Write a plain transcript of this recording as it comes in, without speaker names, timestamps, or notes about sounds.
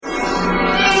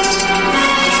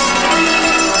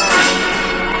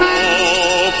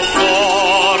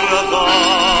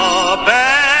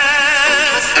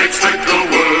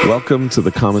Welcome to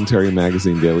the Commentary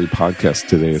Magazine Daily Podcast.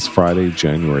 Today is Friday,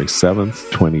 January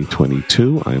 7th,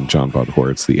 2022. I am John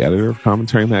Podhoretz, the editor of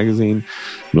Commentary Magazine.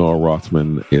 Noah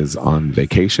Rothman is on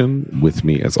vacation. With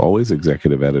me, as always,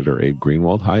 executive editor Abe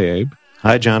Greenwald. Hi, Abe.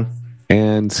 Hi, John.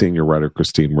 And senior writer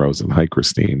Christine Rosen. Hi,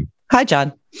 Christine. Hi,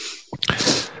 John.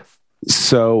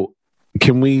 So,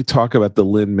 can we talk about the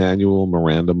Lin-Manuel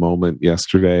Miranda moment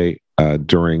yesterday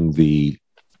during the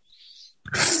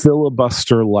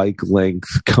filibuster-like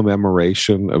length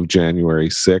commemoration of January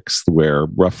 6th, where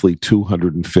roughly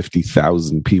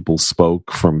 250,000 people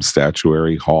spoke from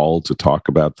Statuary Hall to talk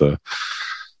about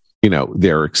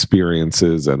their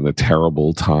experiences and the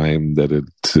terrible time that it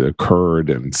occurred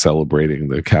and celebrating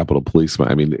the Capitol Policeman.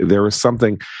 I mean, there is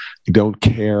something, I don't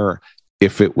care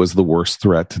if it was the worst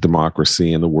threat to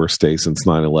democracy and the worst day since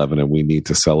 9/11, and we need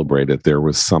to celebrate it. There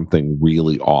was something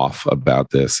really off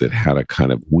about this. It had a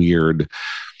kind of weird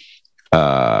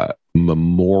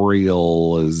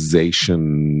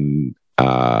memorialization,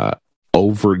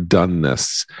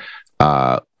 overdoneness,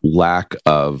 lack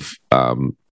of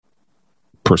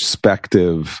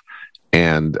perspective,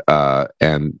 and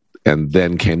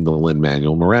then came the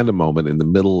Lin-Manuel Miranda moment in the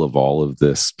middle of all of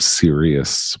this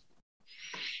serious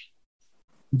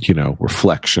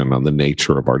reflection on the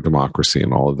nature of our democracy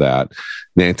and all of that.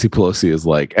 Nancy Pelosi is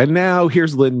like, and now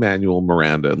here's Lin-Manuel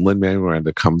Miranda. And Lin-Manuel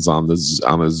Miranda comes on a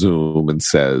Zoom and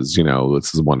says,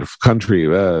 this is a wonderful country,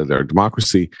 their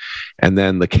democracy. And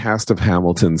then the cast of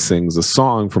Hamilton sings a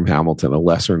song from Hamilton, a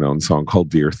lesser known song called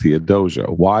Dear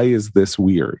Theodosia. Why is this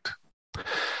weird?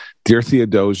 Dear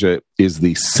Theodosia is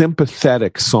the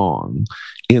sympathetic song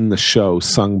in the show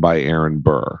sung by Aaron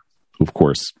Burr, who of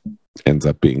course ends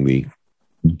up being the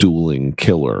dueling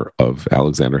killer of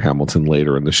Alexander Hamilton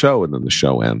later in the show, and then the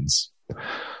show ends.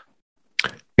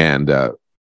 And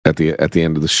at the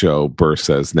end of the show, Burr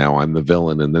says, "Now I'm the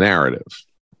villain in the narrative."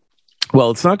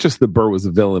 Well, it's not just that Burr was the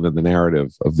villain in the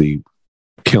narrative of the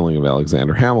killing of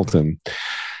Alexander Hamilton.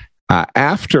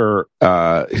 After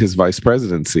his vice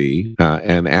presidency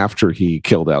and after he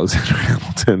killed Alexander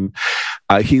Hamilton,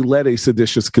 he led a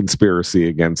seditious conspiracy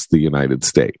against the United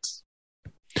States.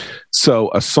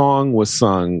 So a song was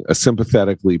sung, a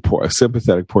sympathetic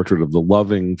portrait of the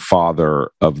loving father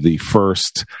of the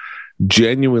first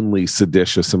genuinely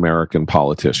seditious American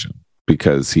politician,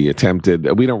 because he attempted,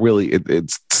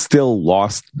 it's still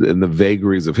lost in the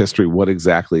vagaries of history what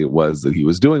exactly it was that he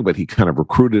was doing, but he kind of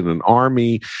recruited an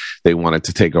army. They wanted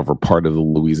to take over part of the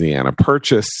Louisiana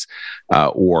Purchase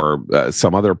or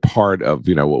some other part of,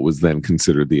 what was then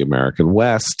considered the American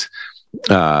West.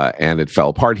 And it fell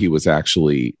apart. He was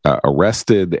actually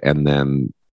arrested and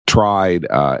then tried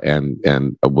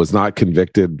and was not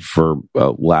convicted for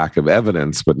lack of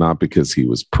evidence, but not because he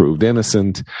was proved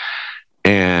innocent.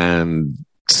 And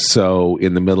so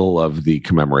in the middle of the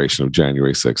commemoration of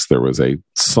January 6th, there was a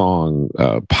song,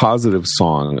 a positive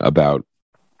song about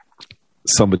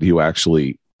somebody who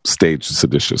actually staged a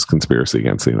seditious conspiracy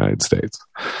against the United States.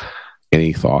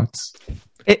 Any thoughts?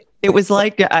 It was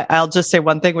like, I'll just say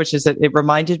one thing, which is that it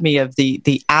reminded me of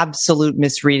the absolute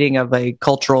misreading of a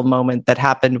cultural moment that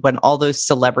happened when all those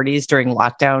celebrities during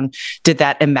lockdown did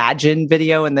that Imagine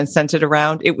video and then sent it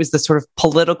around. It was the sort of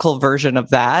political version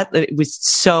of that. It was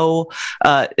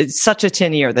it's such a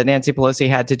tin ear that Nancy Pelosi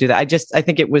had to do that. I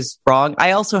think it was wrong.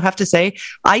 I also have to say,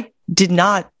 I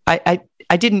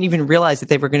didn't even realize that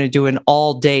they were going to do an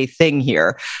all-day thing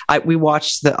here. We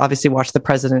obviously watched the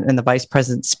president and the vice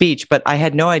president's speech, but I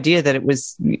had no idea that it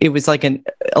was like an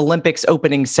Olympics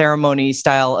opening ceremony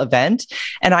style event.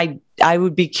 And I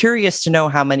would be curious to know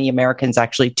how many Americans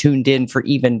actually tuned in for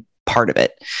even part of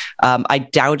it. I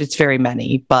doubt it's very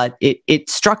many, but it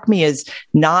struck me as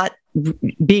not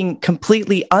being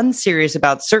completely unserious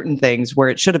about certain things where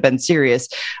it should have been serious,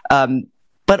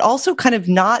 but also kind of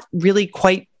not really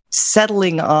quite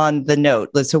settling on the note.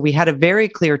 So we had a very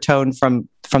clear tone from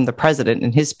the president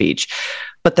in his speech,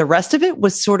 but the rest of it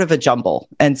was sort of a jumble.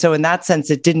 And so in that sense,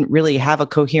 it didn't really have a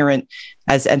coherent,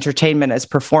 as entertainment, as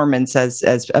performance, as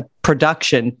a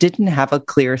production, didn't have a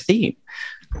clear theme.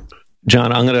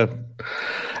 John, I'm going to,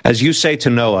 as you say to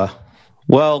Noah,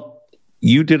 well,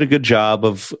 you did a good job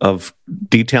of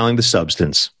detailing the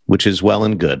substance, which is well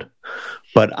and good.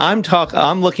 But I'm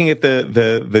looking at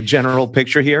the general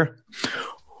picture here.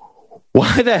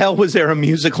 Why the hell was there a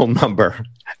musical number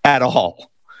at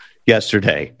all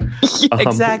yesterday?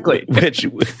 Exactly.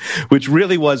 Which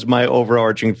really was my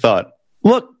overarching thought.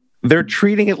 Look, they're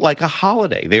treating it like a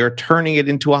holiday. They are turning it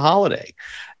into a holiday.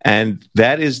 And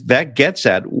that gets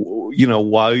at,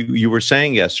 why you were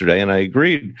saying yesterday, and I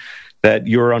agreed, that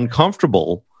you're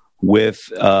uncomfortable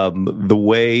the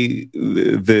way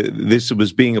this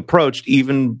was being approached,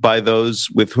 even by those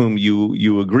with whom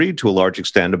you agreed to a large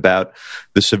extent about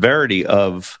the severity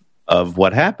of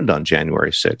what happened on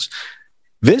January 6th.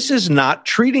 This is not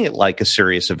treating it like a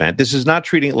serious event. This is not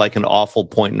treating it like an awful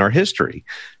point in our history.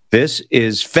 This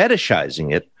is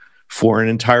fetishizing it for an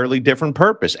entirely different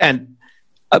purpose. And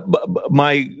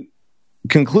my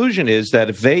conclusion is that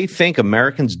if they think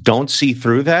Americans don't see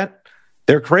through that,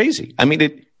 they're crazy. I mean,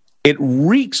 it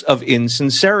reeks of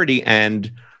insincerity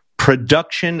and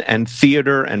production and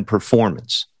theater and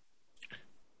performance.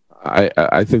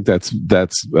 I think that's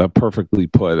perfectly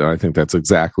put, and I think that's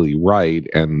exactly right.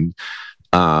 And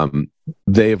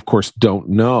they, of course, don't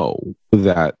know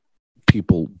that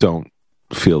people don't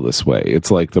feel this way. It's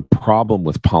like the problem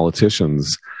with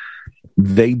politicians.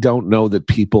 They don't know that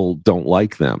people don't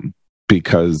like them,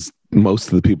 because most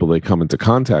of the people they come into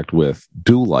contact with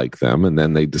do like them, and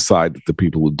then they decide that the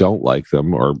people who don't like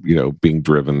them are, being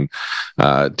driven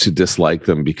to dislike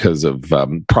them because of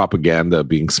propaganda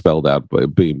being spelled out by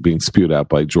being spewed out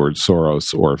by George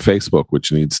Soros or Facebook,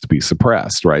 which needs to be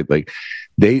suppressed, right? Like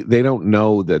they don't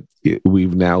know that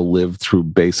we've now lived through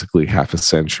basically half a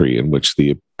century in which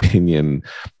the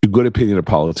good opinion of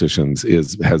politicians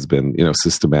has been,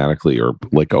 systematically or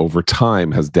like over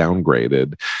time has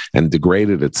downgraded and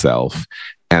degraded itself,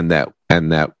 and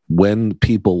that when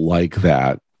people like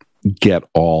that get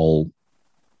all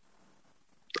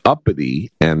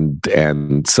uppity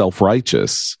and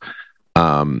self-righteous,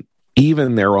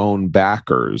 even their own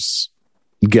backers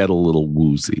get a little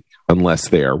woozy unless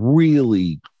they are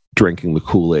really drinking the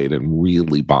Kool-Aid and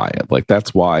really buy it. Like,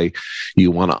 that's why you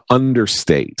want to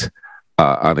understate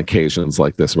on occasions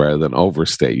like this rather than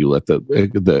overstate. You let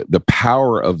the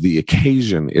power of the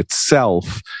occasion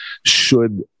itself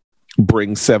should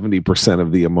bring 70%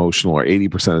 of the emotional or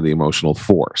 80% of the emotional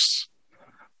force,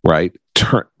 right?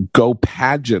 Go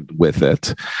pageant with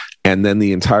it, and then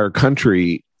the entire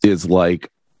country is like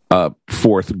a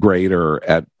fourth grader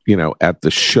at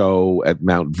the show at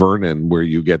Mount Vernon, where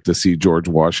you get to see George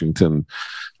Washington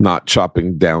not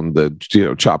chopping down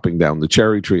the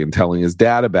cherry tree and telling his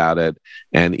dad about it.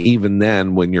 And even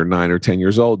then, when you're 9 or 10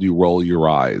 years old, you roll your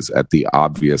eyes at the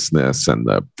obviousness and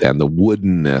the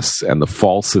woodenness and the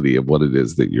falsity of what it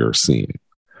is that you're seeing.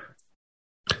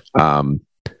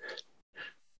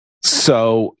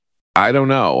 So I don't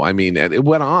know. I mean, it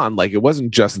went on, like, it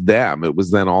wasn't just them. It was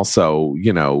then also,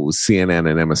 CNN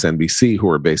and MSNBC, who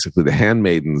are basically the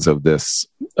handmaidens of this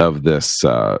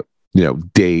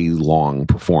day-long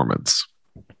performance.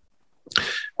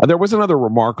 There was another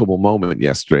remarkable moment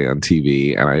yesterday on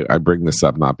TV, and I bring this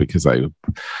up not because I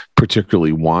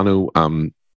particularly want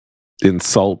to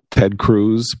insult Ted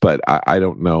Cruz, but I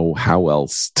don't know how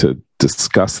else to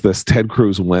discuss this. Ted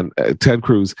Cruz,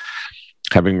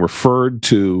 having referred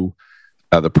to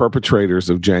the perpetrators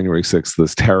of January 6th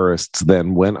as terrorists,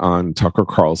 then went on Tucker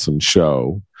Carlson's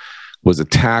show, was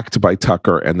attacked by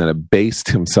Tucker, and then abased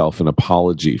himself in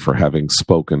apology for having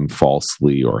spoken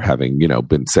falsely or having,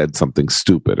 been said something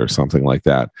stupid or something like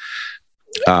that.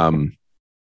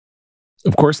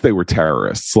 Of course, they were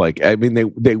terrorists. Like, I mean, they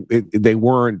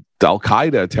weren't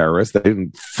Al-Qaeda terrorists. They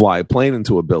didn't fly a plane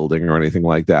into a building or anything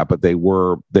like that, but they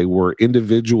were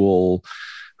individual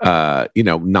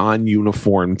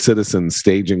non-uniformed citizens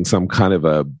staging some kind of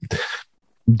a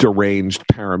deranged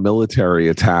paramilitary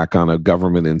attack on a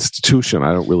government institution.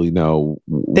 I don't really know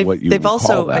what you would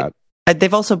call that.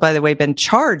 They've also, by the way, been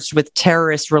charged with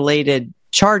terrorist-related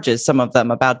charges, some of them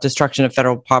about destruction of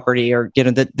federal property, or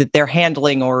that their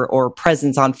handling or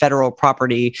presence on federal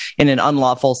property in an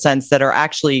unlawful sense, that are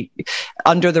actually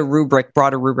under the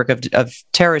broader rubric of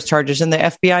terrorist charges. And the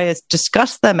FBI has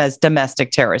discussed them as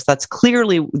domestic terrorists. That's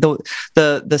clearly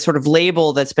the sort of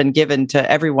label that's been given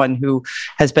to everyone who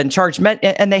has been charged,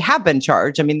 and they have been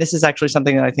charged. I mean, this is actually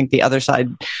something that I think the other side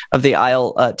of the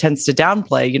aisle tends to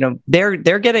downplay.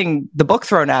 They're getting the book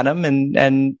thrown at them,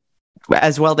 and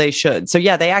as well they should. So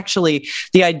yeah, the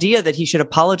idea that he should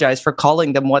apologize for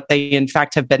calling them what they in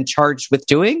fact have been charged with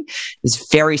doing is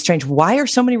very strange. Why are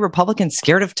so many Republicans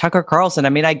scared of Tucker Carlson? I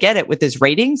mean, I get it with his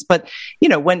ratings, but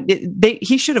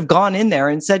he should have gone in there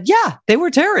and said, yeah, they were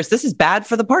terrorists. This is bad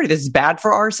for the party. This is bad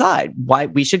for our side. Why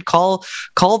we should call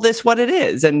this what it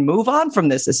is and move on from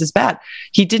this. This is bad.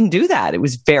 He didn't do that. It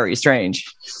was very strange.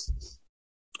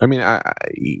 I mean, a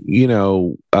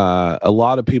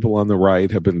lot of people on the right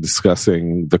have been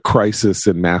discussing the crisis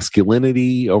in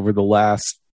masculinity over the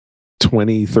last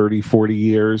 20, 30, 40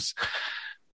 years.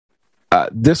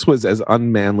 This was as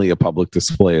unmanly a public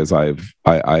display as I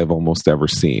have almost ever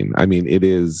seen. I mean,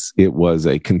 it was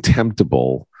a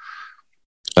contemptible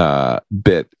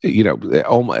bit,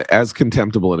 as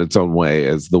contemptible in its own way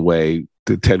as the way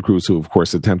Ted Cruz, who of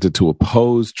course attempted to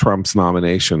oppose Trump's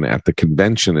nomination at the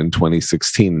convention in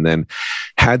 2016, and then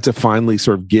had to finally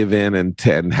sort of give in and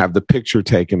have the picture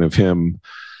taken of him,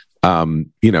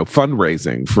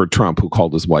 fundraising for Trump, who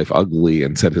called his wife ugly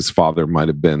and said his father might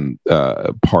have been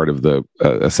part of the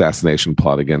assassination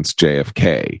plot against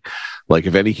JFK. Like,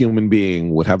 if any human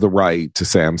being would have the right to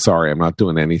say, I'm sorry, I'm not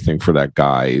doing anything for that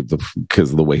guy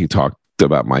because of the way he talked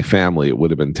about my family, it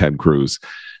would have been Ted Cruz.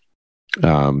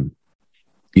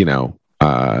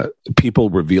 People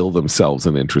reveal themselves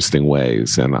in interesting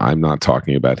ways. And I'm not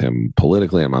talking about him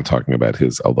politically. I'm not talking about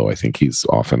although I think he's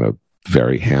often a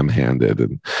very ham-handed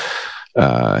and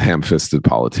ham-fisted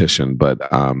politician. But,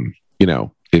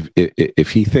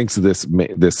 if he thinks this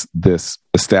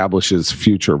establishes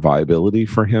future viability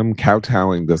for him,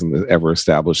 kowtowing doesn't ever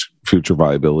establish future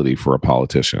viability for a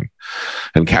politician.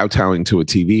 And kowtowing to a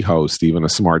TV host, even a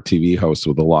smart TV host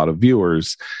with a lot of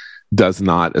viewers, does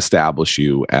not establish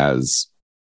you as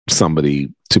somebody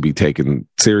to be taken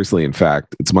seriously. In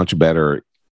fact, it's much better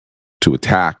to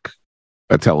attack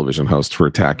a television host for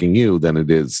attacking you than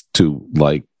it is to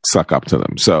suck up to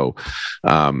them. So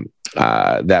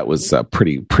that was a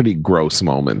pretty gross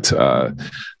moment in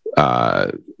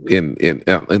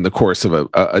the course of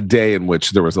a day in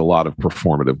which there was a lot of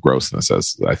performative grossness,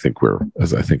 as I think we're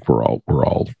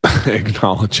all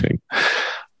acknowledging.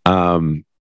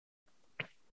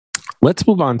 Let's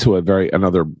move on to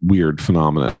another weird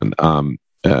phenomenon.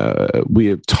 We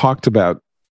have talked about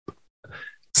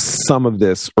some of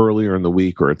this earlier in the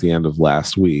week or at the end of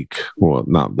last week. Well,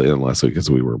 not the end of last week because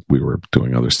we were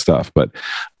doing other stuff. But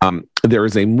there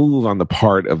is a move on the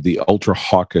part of the ultra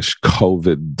hawkish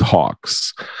COVID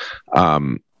hawks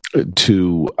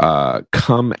to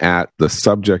come at the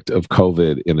subject of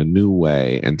COVID in a new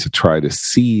way and to try to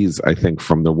seize, I think,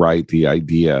 from the right, the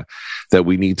idea that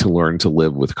we need to learn to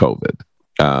live with COVID.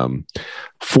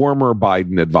 Former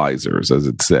Biden advisors, as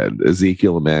it said,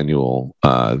 Ezekiel Emanuel,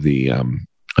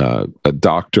 a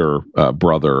doctor,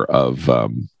 brother of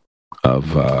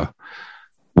Rahm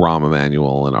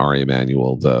Emanuel and Ari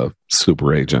Emanuel, the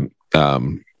super agent,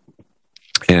 and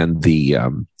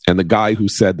the guy who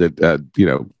said that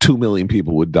 2 million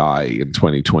people would die in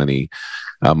 2020,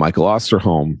 Michael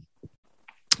Osterholm,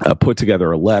 put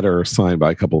together a letter signed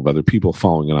by a couple of other people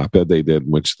following an op-ed they did, in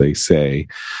which they say,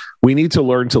 we need to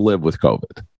learn to live with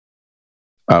COVID.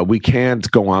 We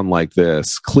can't go on like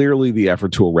this. Clearly, the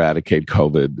effort to eradicate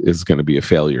COVID is going to be a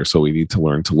failure, so we need to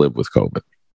learn to live with COVID.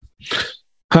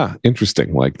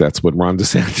 Interesting. That's what Ron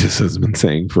DeSantis has been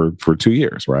saying for 2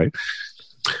 years, right?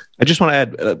 I just want to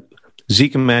add,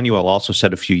 Zeke Emanuel also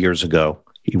said a few years ago,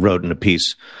 he wrote in a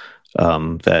piece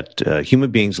that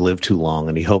human beings live too long,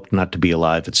 and he hoped not to be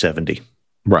alive at 70.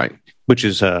 Right. Which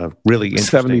is really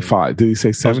interesting. 75. Did he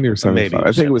say 70 or 75? Maybe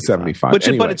I think it was 75.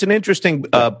 But it's an interesting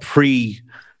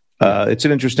it's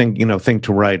an interesting thing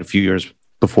to write a few years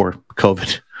before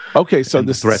COVID. Okay, so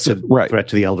this threat to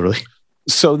the elderly.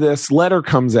 So this letter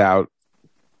comes out,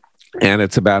 and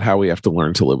it's about how we have to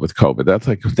learn to live with COVID.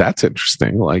 That's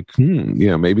interesting.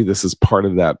 Maybe this is part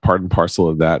and parcel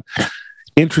of that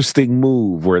interesting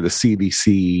move where the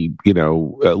CDC,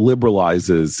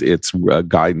 liberalizes its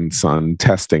guidance on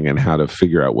testing and how to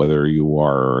figure out whether you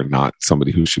are or not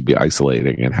somebody who should be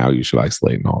isolating and how you should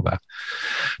isolate and all that.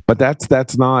 But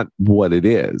that's not what it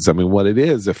is. I mean, what it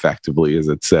is effectively is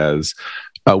it says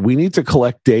we need to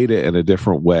collect data in a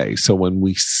different way. So when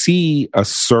we see a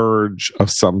surge of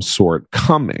some sort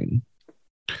coming,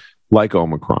 like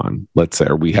Omicron, let's say,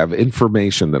 or we have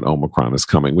information that Omicron is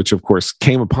coming, which of course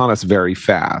came upon us very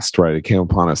fast, right? It came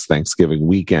upon us Thanksgiving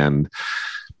weekend,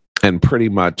 and pretty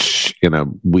much,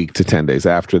 week to 10 days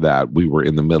after that, we were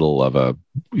in the middle of an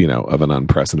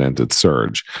unprecedented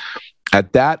surge.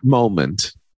 At that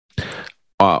moment,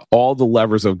 all the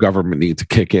levers of government need to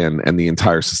kick in, and the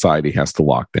entire society has to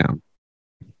lock down.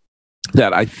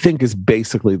 That, I think, is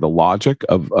basically the logic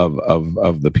of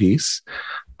the piece.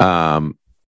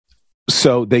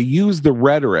 So they use the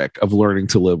rhetoric of learning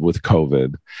to live with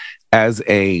COVID as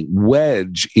a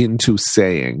wedge into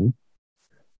saying,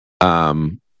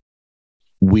 government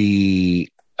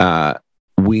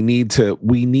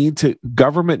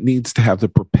needs to have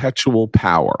the perpetual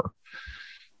power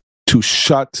to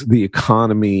shut the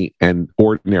economy and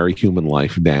ordinary human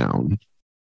life down,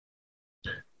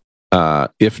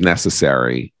 if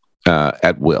necessary,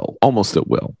 at will, almost at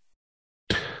will.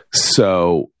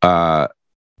 So,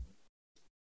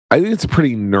 I think it's a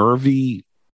pretty nervy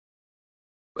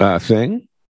thing.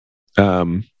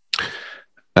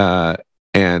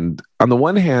 And on the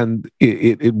one hand,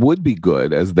 it would be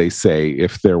good, as they say,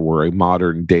 if there were a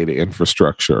modern data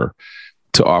infrastructure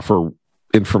to offer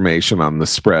information on the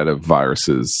spread of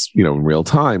viruses, in real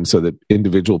time, so that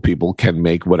individual people can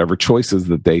make whatever choices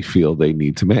that they feel they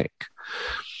need to make.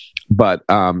 But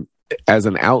as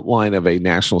an outline of a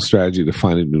national strategy to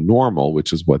find a new normal,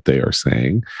 which is what they are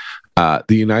saying,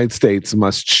 the United States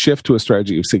must shift to a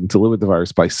strategy of seeking to live with the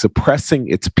virus by suppressing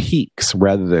its peaks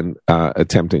rather than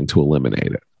attempting to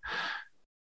eliminate it.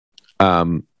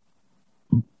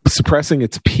 Suppressing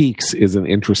its peaks is an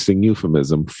interesting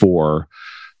euphemism for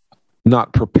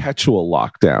not perpetual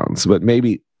lockdowns, but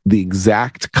maybe the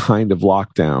exact kind of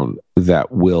lockdown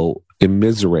that will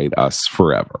immiserate us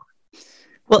forever.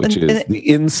 Which is the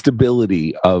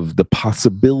instability of the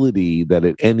possibility that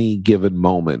at any given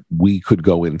moment we could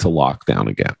go into lockdown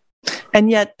again. And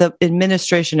yet the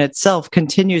administration itself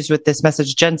continues with this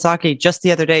message. Jen Psaki just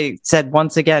the other day said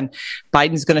once again,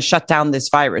 Biden's going to shut down this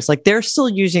virus. Like, they're still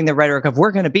using the rhetoric of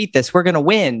we're going to beat this, we're going to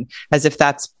win, as if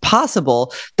that's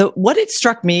possible. What it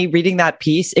struck me reading that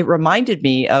piece, it reminded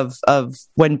me of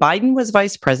when Biden was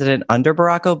vice president under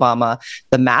Barack Obama,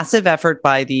 the massive effort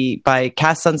by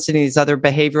Cass Sunstein and these other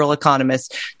behavioral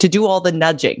economists to do all the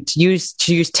nudging, to use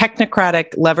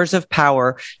technocratic levers of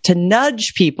power to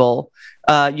nudge people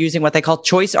using what they call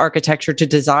choice architecture to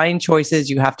design choices.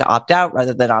 You have to opt out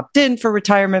rather than opt in for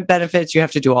retirement benefits. You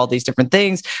have to do all these different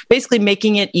things, basically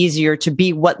making it easier to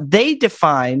be what they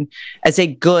define as a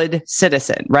good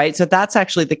citizen, right? So that's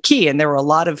actually the key. And there were a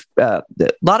lot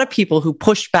of people who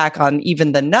pushed back on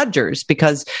even the nudgers,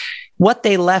 because what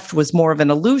they left was more of an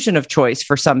illusion of choice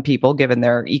for some people, given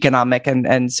their economic and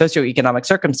socioeconomic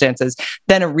circumstances,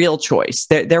 than a real choice.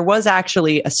 There was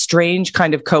actually a strange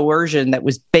kind of coercion that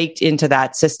was baked into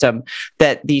that system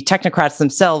that the technocrats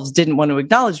themselves didn't want to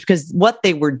acknowledge, because what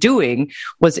they were doing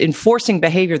was enforcing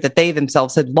behavior that they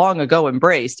themselves had long ago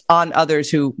embraced on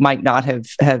others who might not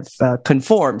have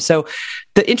conformed. So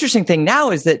the interesting thing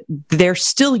now is that they're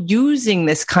still using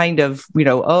this kind of,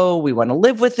 oh, we want to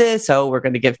live with this. Oh, we're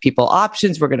going to give people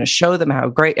options. We're going to show them how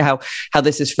great, how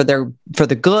this is for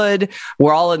the good.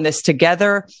 We're all in this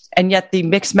together. And yet the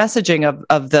mixed messaging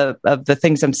of the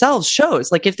things themselves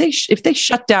shows, like, if they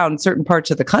shut down certain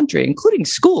parts of the country, including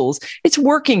schools, it's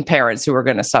working parents who are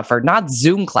going to suffer, not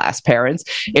Zoom class parents.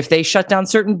 If they shut down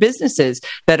certain businesses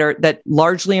that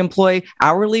largely employ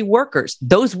hourly workers,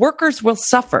 those workers will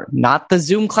suffer, not the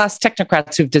Zoom class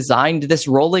technocrats who've designed this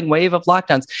rolling wave of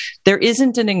lockdowns. There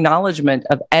isn't an acknowledgement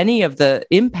of any of the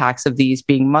impacts of these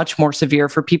being much more severe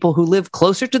for people who live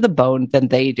closer to the bone than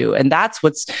they do. And that's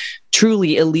what's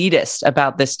truly elitist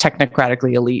about this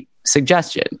technocratically elite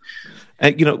suggestion.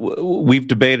 We've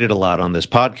debated a lot on this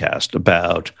podcast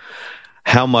about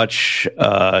how much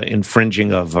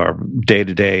infringing of our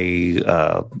day-to-day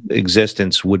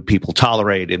existence would people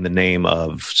tolerate in the name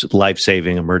of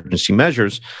life-saving emergency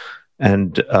measures.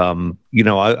 And,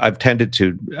 I've tended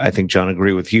to, I think, John,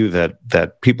 agree with you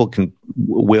that people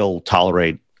will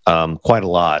tolerate quite a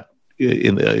lot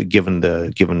given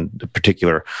the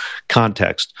particular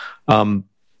context.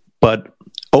 But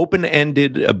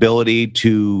open-ended ability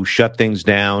to shut things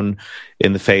down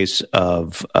in the face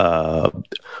of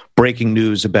breaking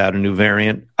news about a new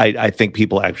variant, I think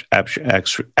people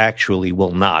actually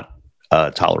will not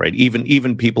tolerate.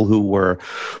 Even people who were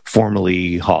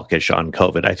formerly hawkish on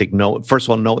COVID, I think first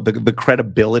of all, the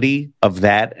credibility of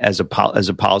that as a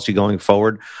policy going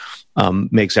forward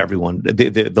makes everyone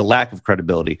the lack of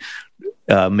credibility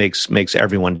makes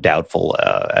everyone doubtful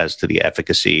as to the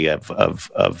efficacy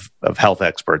of health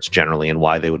experts generally, and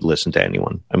why they would listen to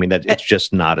anyone. I mean, it's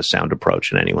just not a sound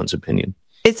approach in anyone's opinion.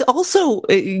 It's also,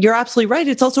 you're absolutely right,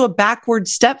 it's also a backward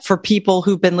step for people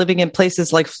who've been living in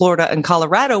places like Florida and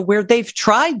Colorado, where they've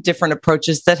tried different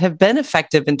approaches that have been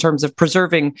effective in terms of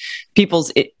preserving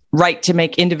people's right to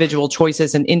make individual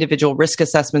choices and individual risk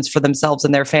assessments for themselves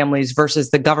and their families, versus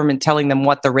the government telling them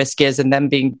what the risk is and them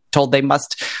being told they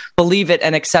must believe it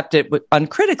and accept it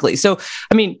uncritically. So,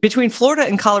 I mean, between Florida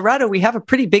and Colorado, we have a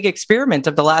pretty big experiment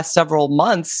of the last several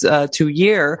months to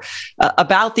year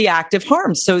about the active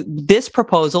harms. So this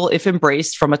proposal, if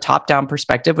embraced from a top-down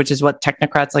perspective, which is what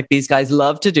technocrats like these guys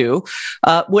love to do,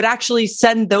 would actually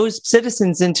send those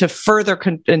citizens into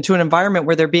into an environment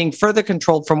where they're being further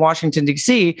controlled from Washington,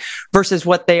 D.C., versus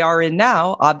what they are in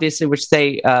now, obviously, which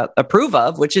they approve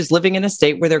of, which is living in a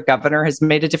state where their governor has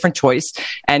made a different choice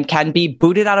and can be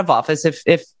booted out of office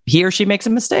if he or she makes a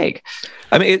mistake.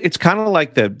 I mean, it's kind of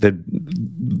like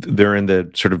they're in the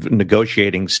sort of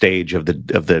negotiating stage of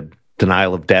the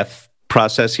denial of death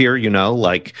process here.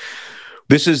 Like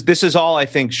this is all, I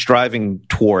think, striving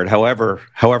toward, however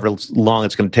long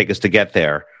it's going to take us to get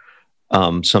there.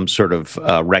 some sort of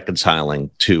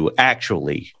reconciling to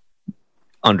actually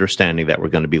understanding that we're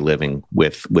going to be living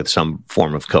with some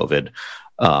form of COVID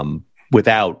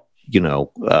without,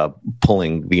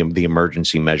 pulling the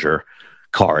emergency measure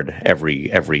card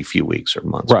every few weeks or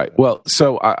months. Right. Well,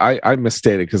 so I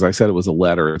misstated because I said it was a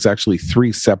letter. It's actually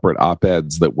 3 separate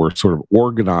op-eds that were sort of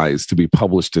organized to be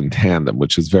published in tandem,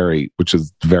 which is very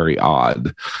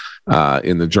odd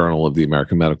in the Journal of the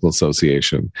American Medical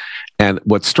Association. And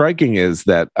what's striking is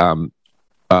that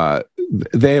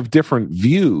they have different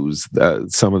views.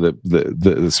 Some of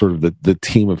the sort of the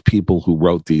team of people who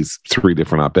wrote these 3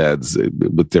 different op-eds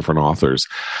with different authors.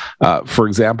 For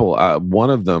example, one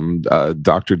of them,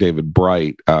 Dr. David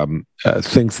Bright,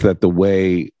 thinks that the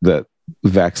way that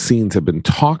vaccines have been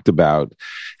talked about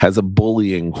has a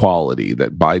bullying quality,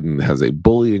 that Biden has a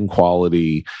bullying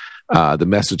quality. The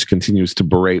message continues to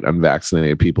berate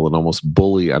unvaccinated people and almost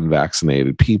bully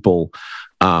unvaccinated people.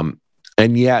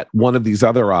 And yet one of these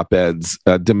other op-eds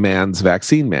demands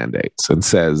vaccine mandates and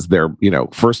says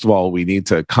first of all, we need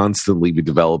to constantly be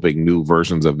developing new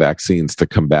versions of vaccines to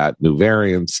combat new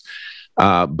variants,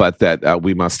 but that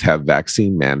we must have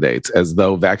vaccine mandates, as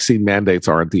though vaccine mandates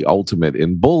aren't the ultimate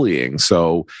in bullying.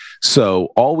 So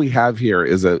all we have here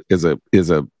is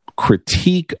a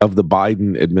critique of the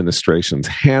Biden administration's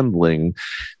handling,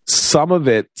 some of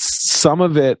it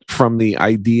from the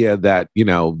idea that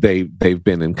they've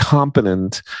been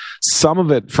incompetent, some of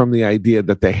it from the idea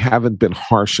that they haven't been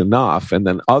harsh enough, and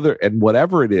then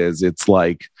whatever it is, it's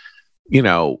like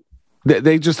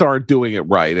they just aren't doing it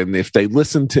right. And if they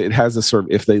listen to it, has a sort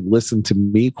of if they listen to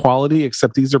me quality,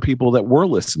 except these are people that were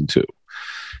listened to.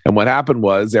 And what happened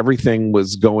was everything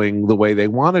was going the way they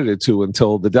wanted it to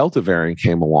until the Delta variant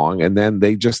came along. And then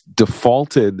they just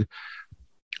defaulted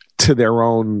to their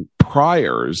own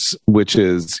priors, which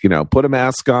is, put a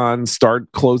mask on,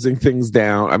 start closing things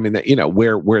down. I mean,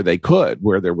 where they could,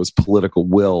 where there was political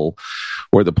will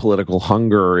or the political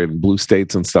hunger in blue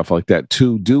states and stuff like that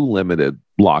to do limited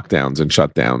lockdowns and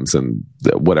shutdowns and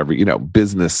whatever,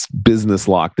 business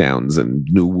lockdowns and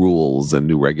new rules and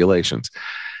new regulations.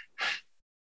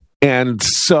 And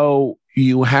so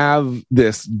you have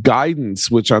this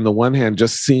guidance, which on the one hand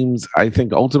just seems, I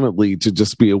think, ultimately to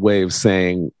just be a way of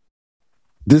saying,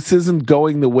 this isn't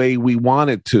going the way we want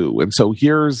it to. And so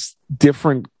here's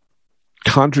different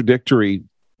contradictory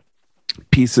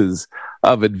pieces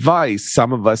of advice.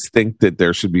 Some of us think that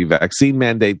there should be vaccine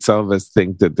mandates. Some of us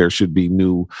think that there should be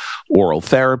new oral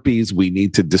therapies. We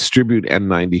need to distribute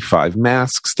N95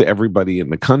 masks to everybody in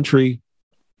the country.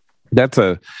 That's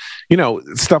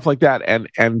stuff like that.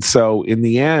 And so in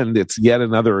the end, it's yet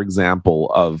another example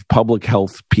of public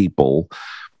health people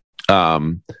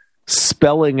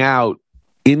spelling out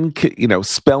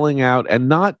and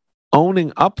not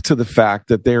owning up to the fact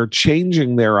that they're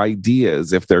changing their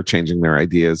ideas, if they're changing their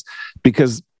ideas,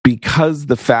 because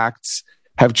the facts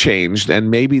have changed and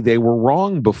maybe they were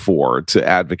wrong before to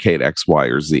advocate X, Y,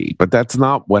 or Z. But that's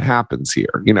not what happens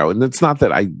here, and it's not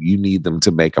that you need them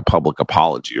to make a public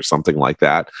apology or something like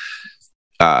that.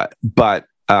 But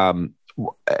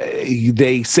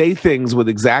they say things with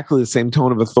exactly the same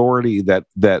tone of authority that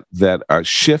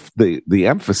shift the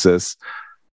emphasis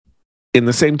in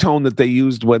the same tone that they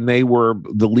used when they were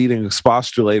the leading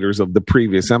expostulators of the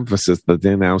previous emphasis that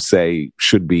they now say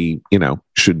should be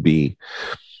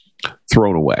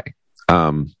thrown away.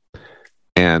 For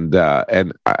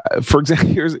example,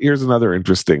 here's another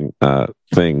interesting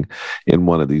thing in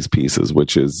one of these pieces,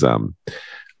 which is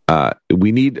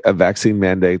we need vaccine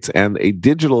mandates and a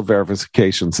digital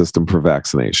verification system for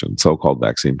vaccination, so-called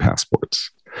vaccine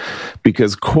passports,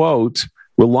 because, quote,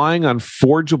 relying on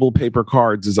forgeable paper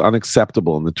cards is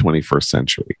unacceptable in the 21st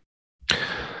century.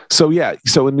 So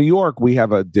in New York, we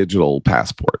have a digital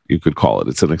passport, you could call it.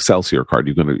 It's an Excelsior card.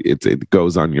 It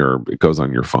goes on your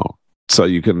phone. So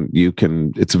you can,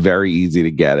 it's very easy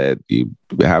to get it. You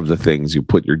have the things, you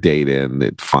put your data in,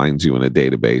 it finds you in a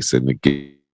database, and it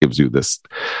gives you this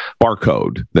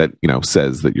barcode that,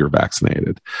 says that you're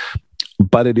vaccinated.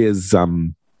 But it is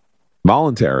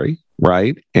voluntary,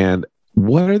 right? And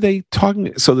what are they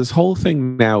talking? So this whole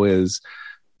thing now is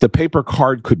the paper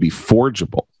card could be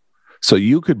forgeable. So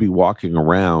you could be walking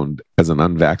around as an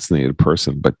unvaccinated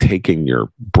person, but taking your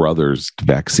brother's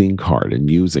vaccine card and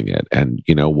using it. And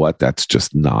you know what? That's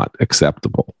just not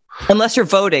acceptable. Unless you're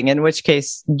voting, in which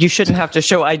case you shouldn't have to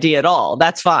show ID at all.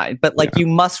 That's fine. But you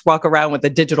must walk around with a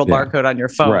digital barcode on your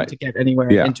phone to get anywhere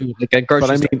into a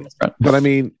grocery store restaurant. But I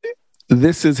mean,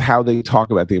 this is how they talk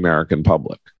about the American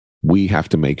public. We have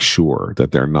to make sure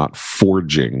that they're not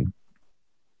forging.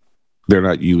 They're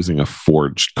not using a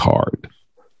forged card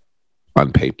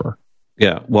on paper.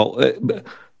 Yeah. Well,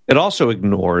 It also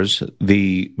ignores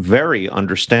the very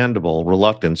understandable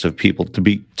reluctance of people to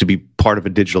be part of a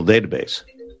digital database.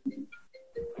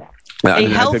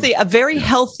 A very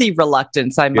healthy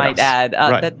reluctance, I might add,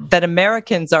 that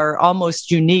Americans are almost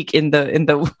unique in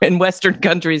Western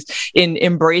countries in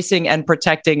embracing and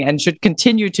protecting, and should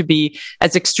continue to be,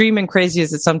 as extreme and crazy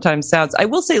as it sometimes sounds. I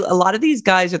will say a lot of these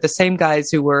guys are the same guys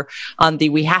who were on the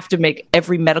 "we have to make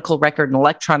every medical record an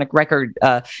electronic record"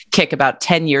 kick about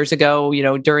 10 years ago.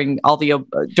 During all the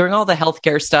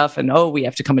healthcare stuff, and we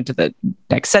have to come into the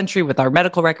next century with our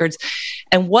medical records,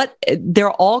 and there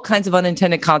are all kinds of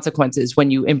unintended consequences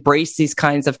when you embrace these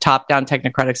kinds of top-down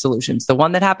technocratic solutions. The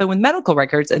one that happened with medical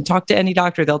records, and talk to any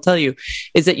doctor, they'll tell you,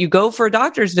 is that you go for a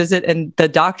doctor's visit and the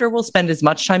doctor will spend as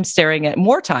much time staring at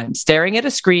a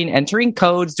screen, entering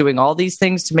codes, doing all these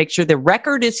things to make sure the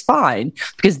record is fine,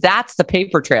 because that's the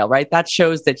paper trail, right? That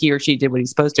shows that he or she did what he's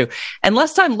supposed to. And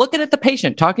less time looking at the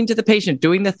patient, talking to the patient,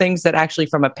 doing the things that actually,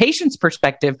 from a patient's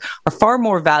perspective, are far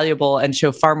more valuable and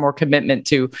show far more commitment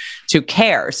to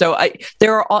care. So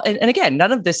there are all, and again,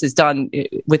 none of this is done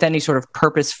with any sort of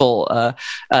purposeful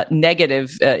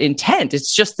negative intent.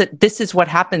 It's just that this is what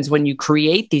happens when you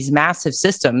create these massive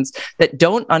systems that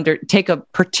don't take a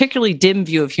particularly dim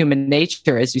view of human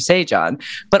nature, as you say, John,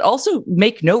 but also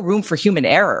make no room for human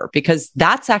error, because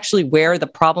that's actually where the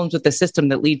problems with the system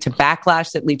that lead to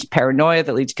backlash, that lead to paranoia,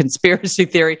 that lead to conspiracy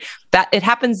theory, that it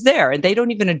happens there. And they don't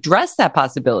even address that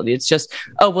possibility. It's just,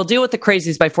 we'll deal with the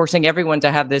crazies by forcing everyone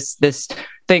to have this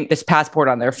passport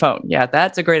on their phone. Yeah,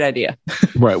 that's a great idea.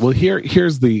 Right. Well,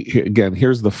 here's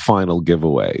the final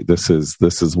giveaway. This is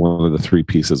one of the three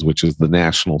pieces, which is the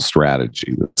national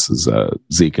strategy. This is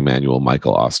Zeke Emanuel,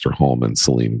 Michael Osterholm, and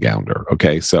Celine Gounder.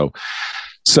 Okay, so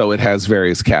it has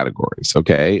various categories.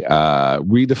 Okay,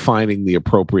 redefining the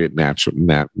appropriate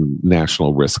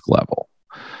national risk level.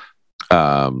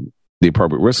 The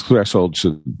appropriate risk threshold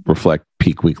should reflect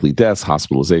peak weekly deaths,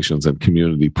 hospitalizations, and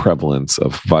community prevalence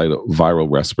of viral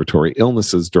respiratory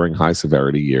illnesses during high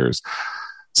severity years,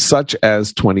 such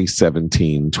as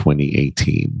 2017,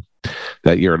 2018.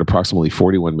 That year, at approximately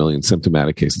 41 million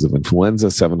symptomatic cases of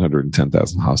influenza,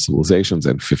 710,000 hospitalizations,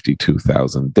 and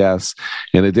 52,000 deaths.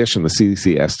 In addition, the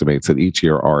CDC estimates that each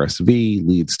year RSV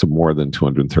leads to more than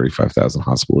 235,000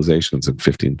 hospitalizations and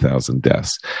 15,000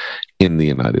 deaths in the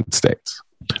United States.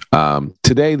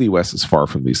 Today, the U.S. is far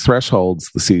from these thresholds.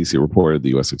 The CDC reported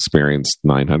the U.S. experienced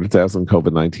 900,000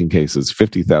 COVID-19 cases,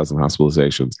 50,000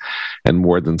 hospitalizations, and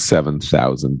more than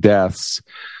 7,000 deaths.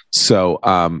 So,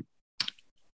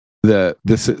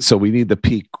 so we need the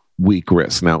peak week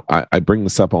risk. Now, I bring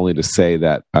this up only to say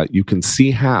that you can see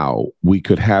how we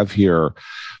could have here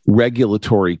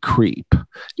regulatory creep,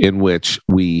 in which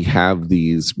we have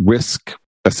these risk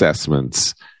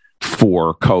assessments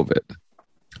for COVID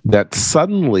that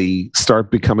suddenly start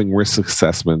becoming risk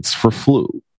assessments for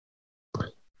flu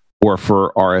or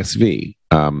for RSV,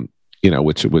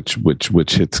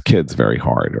 which hits kids very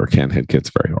hard, or can hit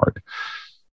kids very hard.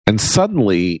 And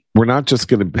suddenly, we're not just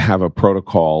going to have a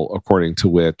protocol according to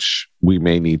which we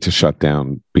may need to shut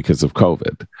down because of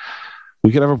COVID.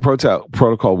 We could have a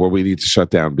protocol where we need to shut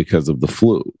down because of the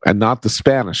flu, and not the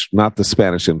Spanish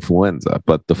influenza,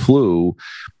 but the flu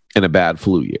in a bad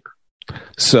flu year.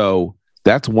 So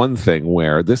that's one thing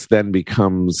where this then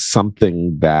becomes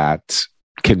something that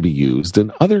can be used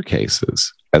in other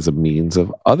cases as a means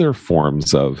of other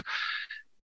forms of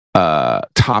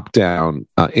top-down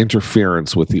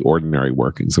interference with the ordinary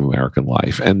workings of American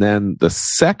life. And then the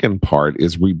second part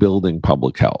is rebuilding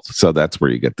public health. So that's where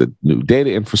you get the new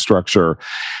data infrastructure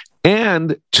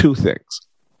and two things: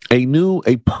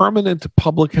 a permanent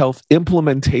public health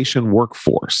implementation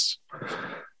workforce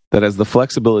that has the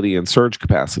flexibility and surge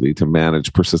capacity to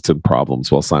manage persistent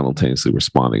problems while simultaneously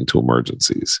responding to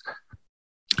emergencies.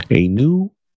 A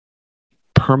new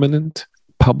permanent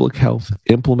public health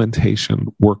implementation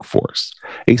workforce.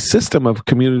 A system of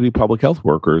community public health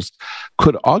workers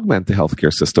could augment the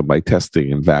healthcare system by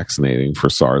testing and vaccinating for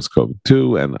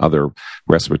SARS-CoV-2 and other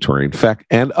respiratory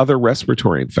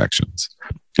infections,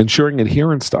 ensuring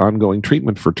adherence to ongoing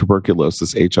treatment for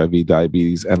tuberculosis, HIV,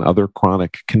 diabetes, and other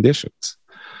chronic conditions.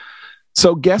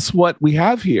 So guess what we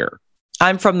have here?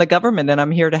 I'm from the government and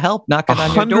I'm here to help, knocking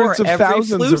on your door every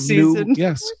flu season.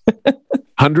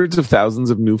 Hundreds of thousands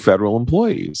of new federal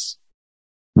employees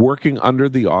working under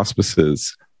the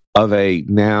auspices of a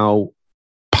now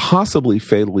possibly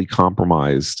fatally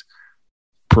compromised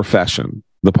profession,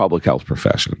 the public health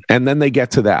profession. And then they get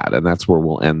to that, and that's where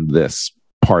we'll end this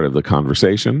part of the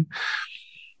conversation.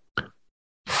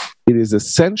 It is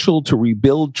essential to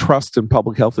rebuild trust in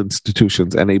public health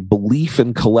institutions and a belief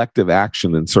in collective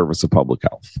action in service of public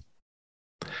health.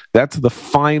 That's the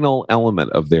final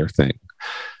element of their thing.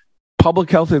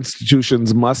 Public health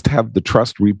institutions must have the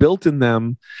trust rebuilt in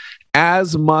them,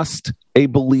 as must a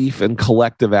belief in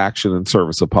collective action in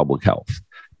service of public health.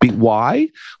 Why?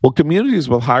 Well, communities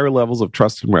with higher levels of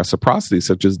trust and reciprocity,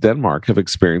 such as Denmark, have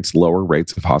experienced lower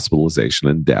rates of hospitalization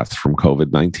and death from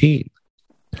COVID-19.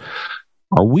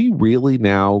 Are we really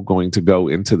now going to go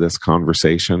into this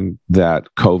conversation that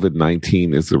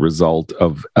COVID-19 is the result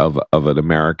of an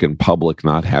American public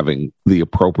not having the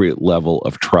appropriate level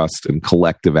of trust in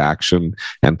collective action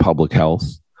and public health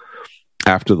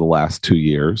after the last 2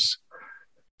 years?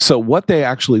 So what they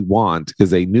actually want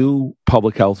is a new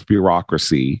public health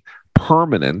bureaucracy,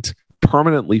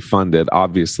 permanently funded,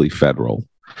 obviously federal,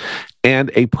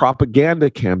 and a propaganda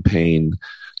campaign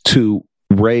to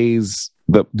raise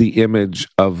the image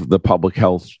of the public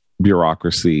health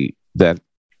bureaucracy, that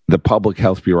the public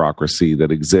health bureaucracy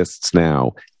that exists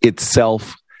now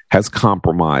itself has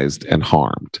compromised and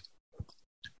harmed.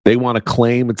 They want to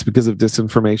claim it's because of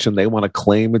disinformation. They want to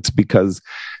claim it's because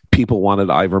people wanted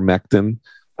ivermectin.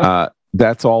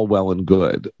 That's all well and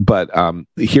good. But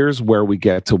here's where we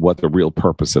get to what the real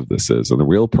purpose of this is. And the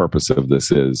real purpose of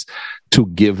this is to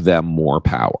give them more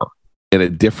power in a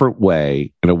different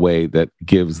way, in a way that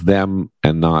gives them,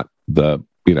 and not the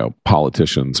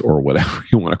politicians or whatever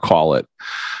you want to call it,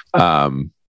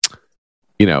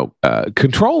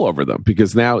 control over them.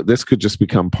 Because now this could just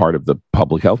become part of the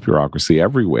public health bureaucracy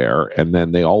everywhere, and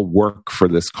then they all work for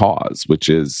this cause, which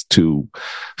is to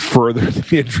further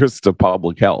the interest of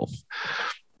public health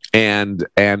and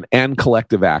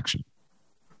collective action.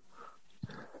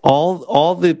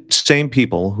 All the same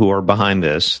people who are behind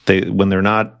this, when they're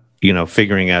not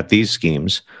figuring out these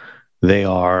schemes, they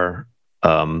are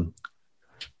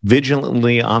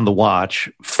vigilantly on the watch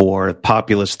for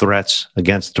populist threats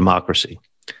against democracy.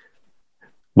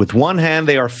 With one hand,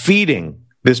 they are feeding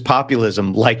this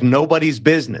populism like nobody's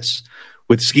business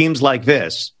with schemes like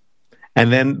this,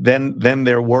 and then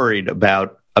they're worried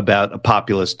about a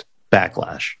populist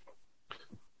backlash.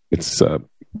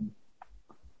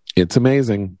 It's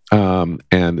amazing,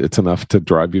 and it's enough to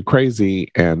drive you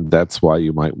crazy, and that's why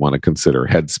you might want to consider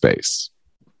Headspace.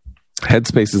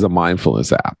 Headspace is a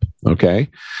mindfulness app, okay?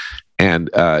 And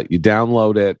you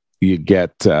download it, you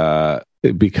get,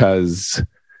 because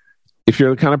if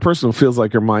you're the kind of person who feels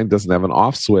like your mind doesn't have an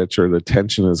off switch, or the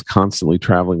tension is constantly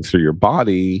traveling through your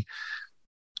body,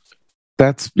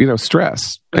 that's,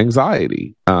 stress,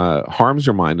 anxiety, harms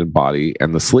your mind and body,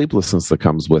 and the sleeplessness that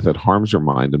comes with it harms your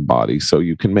mind and body. So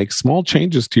you can make small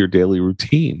changes to your daily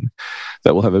routine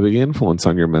that will have a big influence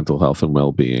on your mental health and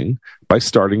well-being by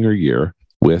starting your year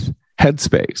with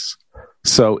Headspace.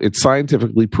 So it's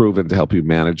scientifically proven to help you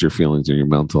manage your feelings and your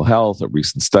mental health. A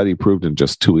recent study proved in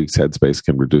just 2 weeks, Headspace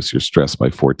can reduce your stress by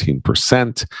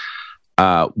 14%.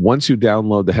 Once you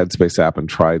download the Headspace app and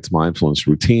try its mindfulness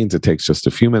routines, it takes just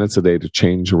a few minutes a day to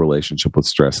change your relationship with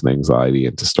stress and anxiety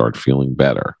and to start feeling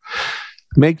better.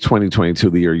 Make 2022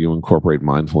 the year you incorporate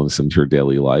mindfulness into your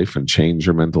daily life and change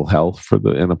your mental health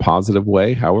in a positive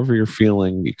way. However you're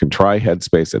feeling, you can try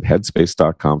Headspace at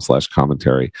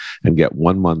headspace.com/commentary and get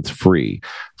 1 month free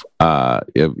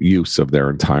use of their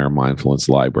entire mindfulness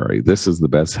library. This is the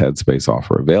best Headspace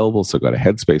offer available. So go to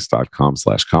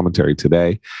headspace.com/commentary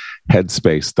today.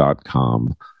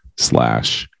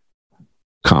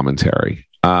 Headspace.com/commentary.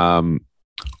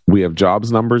 We have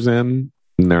jobs numbers in,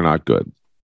 and they're not good.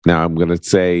 Now, I'm going to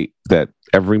say that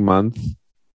every month,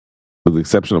 with the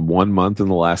exception of 1 month in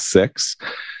the last 6,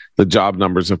 the job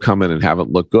numbers have come in and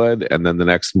haven't looked good. And then the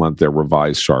next month, they're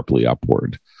revised sharply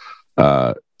upward.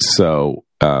 So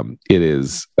it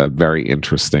is a very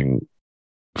interesting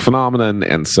phenomenon.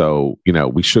 And so,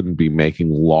 we shouldn't be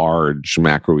making large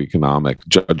macroeconomic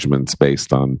judgments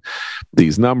based on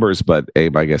these numbers. But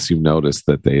Abe, I guess you noticed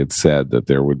that they had said that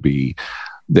there would be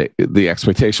the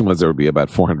expectation was there would be about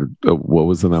 400. What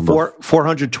was the number?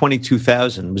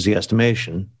 422,000 was the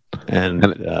estimation, and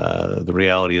the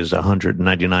reality is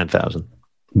 199,000.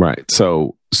 Right.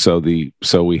 So we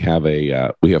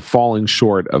have falling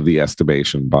short of the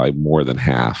estimation by more than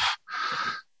half.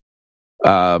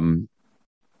 And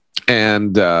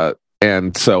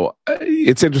so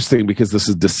it's interesting because this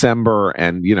is December,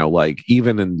 and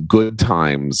even in good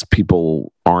times,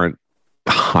 people aren't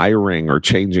hiring or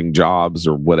changing jobs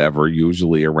or whatever,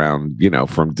 usually around,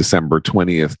 from December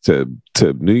 20th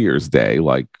to New Year's Day.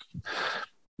 Like,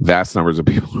 vast numbers of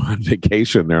people are on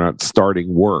vacation. They're not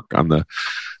starting work on the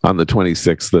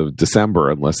 26th of December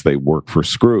unless they work for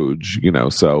Scrooge,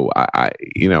 so I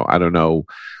don't know.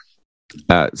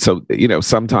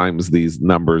 Sometimes these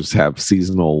numbers have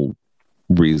seasonal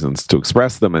reasons to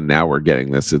express them. And now we're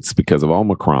getting this. It's because of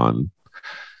Omicron.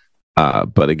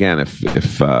 But again,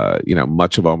 if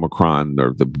much of Omicron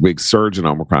or the big surge in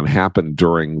Omicron happened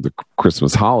during the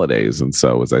Christmas holidays, and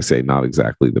so, as I say, not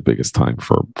exactly the biggest time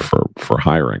for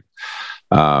hiring.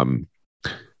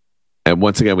 And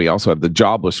once again, we also have the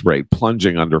jobless rate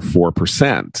plunging under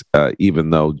 4%,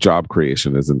 even though job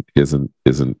creation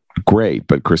isn't great.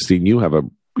 But Christine,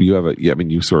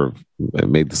 you sort of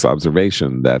made this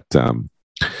observation that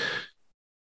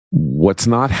what's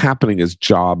not happening is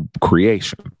job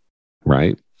creation.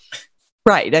 Right.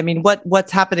 Right. I mean,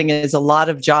 what's happening is a lot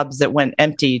of jobs that went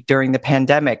empty during the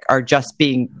pandemic are just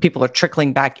people are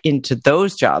trickling back into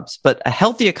those jobs. But a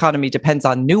healthy economy depends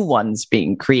on new ones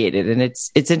being created. And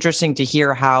it's interesting to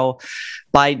hear how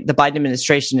the Biden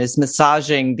administration is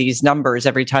massaging these numbers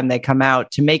every time they come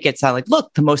out to make it sound like,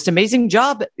 look, the most amazing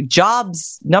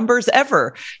jobs numbers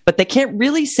ever. But they can't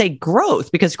really say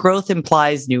growth, because growth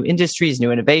implies new industries,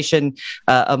 new innovation,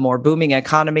 a more booming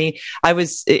economy.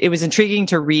 It was intriguing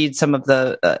to read some of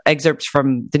the excerpts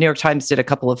from the New York Times. Did a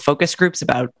couple of focus groups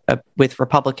about with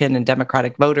Republican and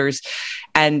Democratic voters.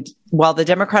 And while the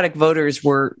Democratic voters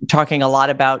were talking a lot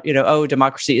about,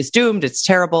 democracy is doomed, it's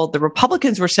terrible, the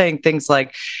Republicans were saying things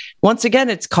like, once again,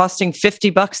 it's costing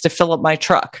 $50 to fill up my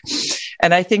truck.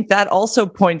 And I think that also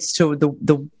points to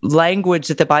the language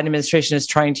that the Biden administration is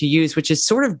trying to use, which is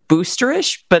sort of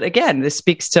boosterish. But again, this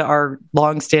speaks to our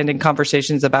longstanding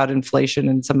conversations about inflation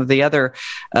and some of the other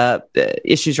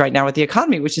issues right now with the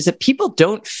economy, which is that people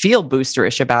don't feel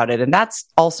boosterish about it. And that's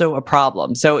also a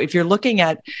problem. So if you're looking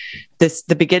at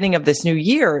the beginning of this new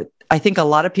year, I think a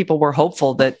lot of people were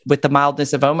hopeful that with the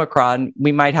mildness of Omicron,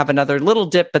 we might have another little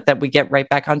dip, but that we get right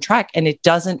back on track. And it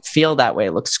doesn't feel that way.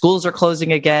 Look, schools are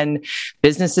closing again.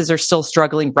 Businesses are still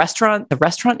struggling. The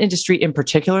restaurant industry in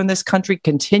particular in this country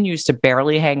continues to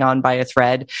barely hang on by a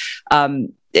thread.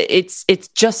 It's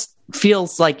just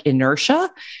feels like inertia.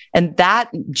 And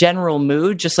that general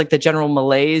mood, just like the general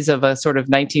malaise of a sort of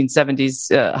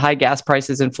 1970s high gas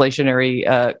prices,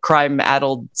 inflationary,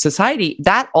 crime-addled society,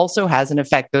 that also has an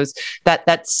effect.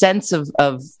 That sense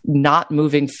of not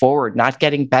moving forward, not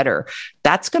getting better,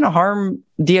 that's going to harm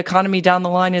the economy down the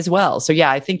line as well. So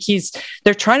yeah, I think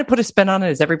they're trying to put a spin on it,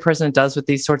 as every president does with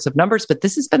these sorts of numbers, but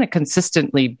this has been a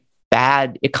consistently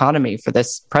bad economy for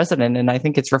this president. And I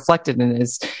think it's reflected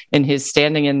in his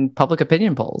standing in public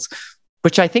opinion polls,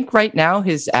 which I think right now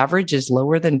his average is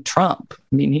lower than Trump.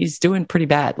 I mean, he's doing pretty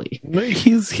badly.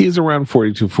 He's around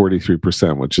 42,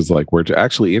 43%, which is like, we're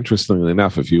actually, interestingly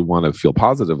enough, if you want to feel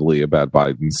positively about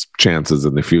Biden's chances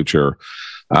in the future,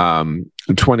 in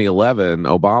 2011,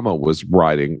 Obama was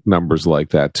riding numbers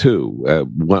like that too.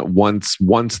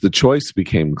 Once the choice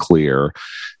became clear,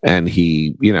 and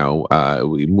he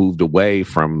moved away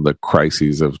from the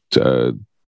crises of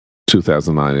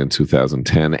 2009 and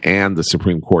 2010, and the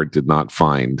Supreme Court did not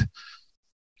find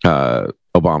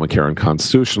Obamacare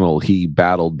unconstitutional, he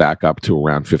battled back up to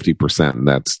around 50%, and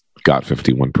that's got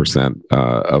 51%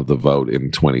 of the vote in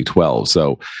 2012.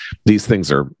 So these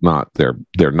things are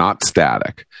they're not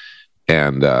static,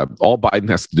 and all Biden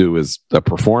has to do is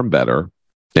perform better.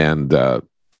 And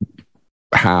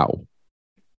how?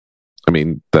 I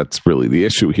mean, that's really the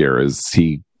issue here. Is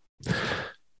he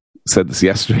said this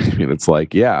yesterday? I mean, it's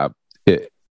like, yeah,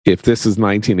 if this is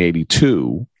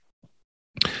 1982.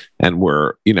 And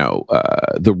we're,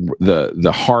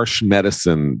 the harsh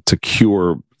medicine to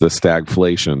cure the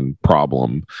stagflation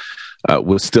problem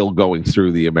was still going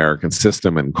through the American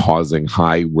system and causing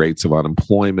high rates of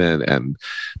unemployment and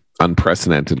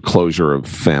unprecedented closure of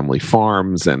family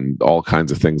farms and all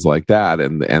kinds of things like that.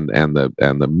 And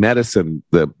the medicine,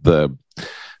 the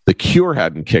cure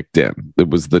hadn't kicked in. It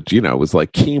was it was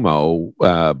like chemo,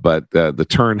 but the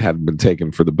turn hadn't been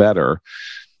taken for the better.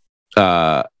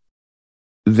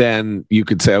 Then you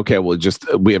could say, okay, well,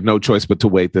 we have no choice but to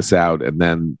wait this out. And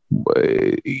then,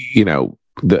 the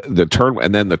turn,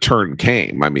 and then the turn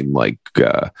came. I mean, like,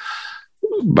 by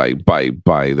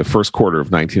the first quarter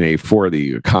of 1984,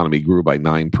 the economy grew by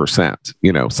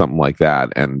 9%, something like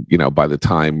that. And, by the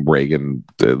time Reagan,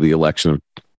 the election of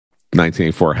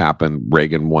 1984 happened,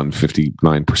 Reagan won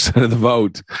 59% of the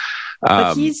vote.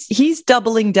 But he's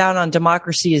doubling down on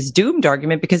democracy is doomed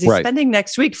argument, because he's spending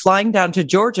next week flying down to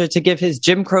Georgia to give his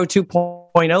Jim Crow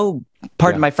 2.0,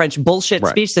 pardon my French, bullshit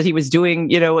speech that he was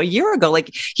doing, a year ago. Like,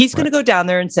 he's going to go down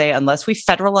there and say, unless we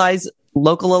federalize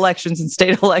local elections and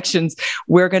state elections,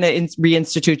 we're going to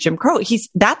reinstitute Jim Crow.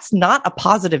 That's not a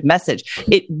positive message.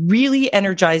 It really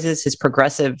energizes his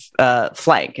progressive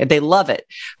flank, and they love it.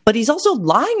 But he's also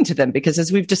lying to them, because,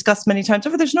 as we've discussed many times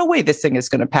over, there's no way this thing is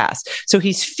going to pass. So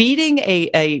he's feeding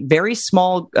a very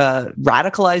small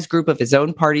radicalized group of his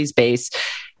own party's base.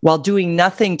 while doing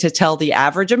nothing to tell the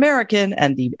average American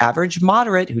and the average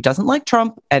moderate who doesn't like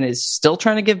Trump and is still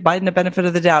trying to give Biden the benefit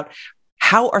of the doubt,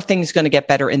 how are things going to get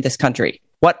better in this country?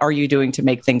 What are you doing to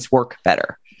make things work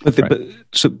better? But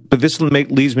this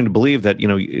leads me to believe that,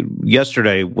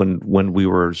 yesterday when we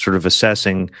were sort of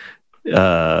assessing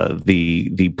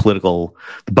the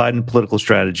Biden political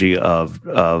strategy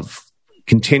of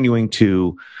continuing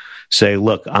to say,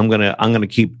 look, I'm gonna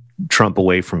keep Trump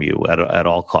away from you at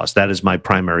all costs. That is my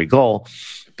primary goal.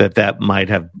 That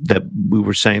we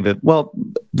were saying that, well,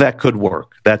 that could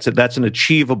work. That's an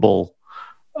achievable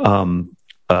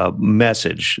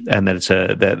message, and that it's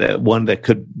that one that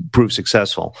could prove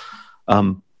successful.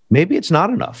 Maybe it's not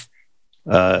enough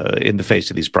in the face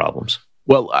of these problems.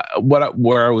 Well,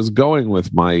 where I was going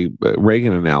with my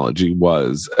Reagan analogy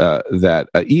was that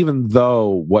even though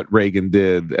what Reagan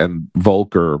did and Paul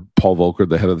Volcker,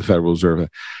 the head of the Federal Reserve,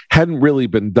 hadn't really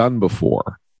been done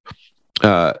before,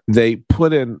 they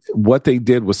put in what they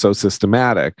did was so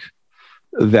systematic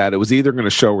that it was either going to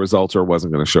show results or it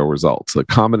wasn't going to show results. The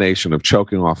combination of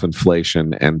choking off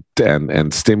inflation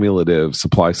and stimulative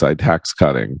supply side tax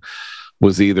cutting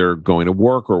was either going to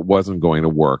work or it wasn't going to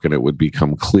work, and it would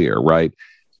become clear, right?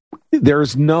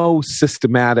 There's no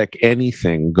systematic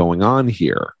anything going on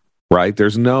here, right?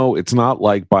 It's not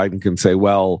like Biden can say,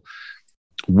 well,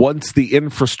 once the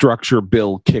infrastructure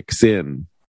bill kicks in,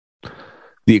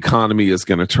 the economy is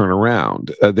going to turn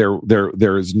around.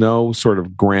 There is no sort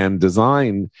of grand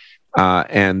design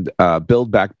and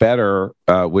Build Back Better,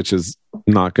 which is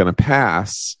not going to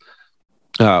pass.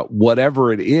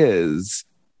 Whatever it is,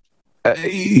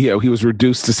 he was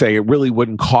reduced to say it really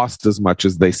wouldn't cost as much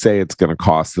as they say it's going to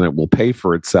cost, and it will pay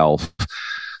for itself.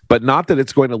 But not that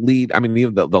it's going to lead. I mean,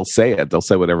 even they'll say it. They'll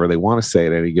say whatever they want to say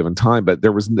at any given time. But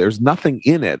there's nothing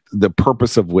in it. The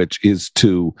purpose of which is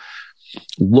to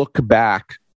look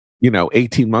back,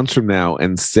 18 months from now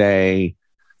and say,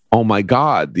 oh my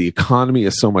God, the economy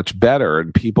is so much better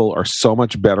and people are so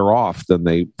much better off than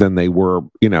they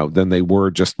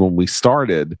were just when we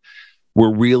started.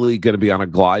 We're really going to be on a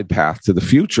glide path to the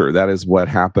future. That is what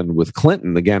happened with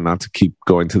Clinton. Again, not to keep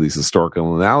going to these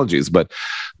historical analogies, but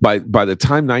by the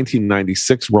time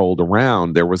 1996 rolled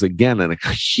around, there was again a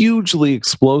hugely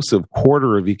explosive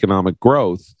quarter of economic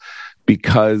growth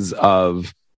because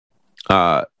of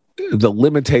the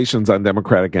limitations on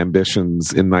Democratic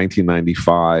ambitions in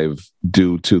 1995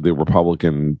 due to the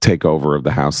Republican takeover of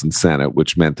the House and Senate,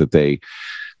 which meant that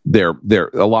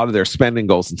a lot of their spending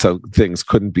goals and so things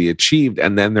couldn't be achieved.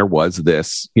 And then there was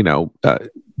this,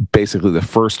 basically the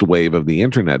first wave of the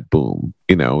internet boom,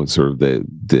 sort of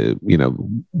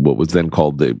the what was then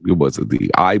called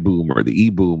the I boom or the E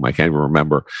boom. I can't even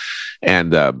remember.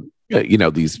 And,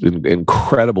 these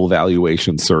incredible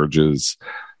valuation surges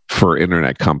for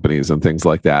internet companies and things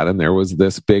like that. And there was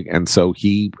this big, and so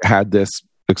he had this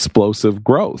explosive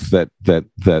growth that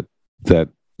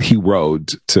he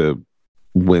rode to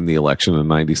win the election in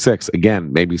 96.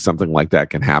 Again, maybe something like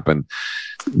that can happen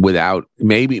without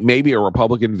maybe a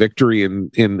Republican victory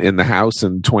in the House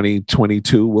in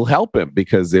 2022 will help him,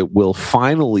 because it will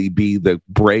finally be the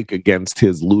break against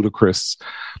his ludicrous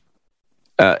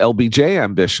LBJ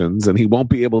ambitions, and he won't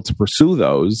be able to pursue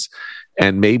those.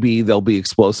 And maybe there'll be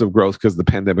explosive growth because the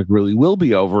pandemic really will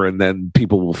be over, and then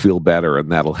people will feel better,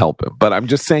 and that'll help him. But I'm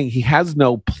just saying he has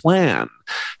no plan.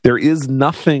 There is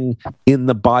nothing in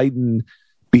the Biden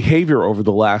behavior over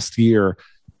the last year.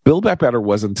 Build Back Better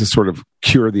wasn't to sort of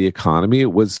cure the economy.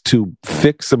 It was to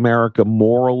fix America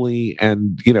morally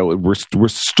and,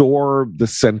 restore the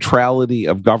centrality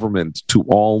of government to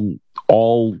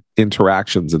all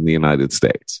interactions in the United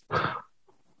States.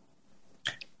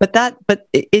 But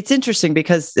it's interesting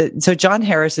because so John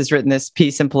Harris has written this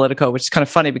piece in Politico, which is kind of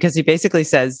funny because he basically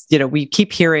says, we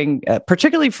keep hearing,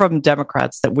 particularly from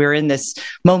Democrats, that we're in this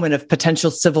moment of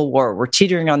potential civil war. We're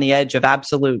teetering on the edge of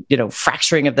absolute,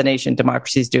 fracturing of the nation.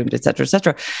 Democracy's doomed, et cetera, et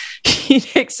cetera. He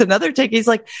takes another take. He's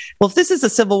like, well, if this is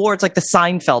a civil war, it's like the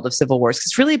Seinfeld of civil wars.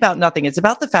 It's really about nothing. It's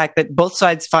about the fact that both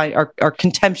sides are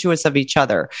contemptuous of each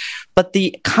other. But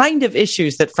the kind of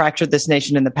issues that fractured this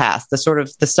nation in the past,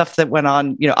 the stuff that went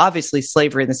on, obviously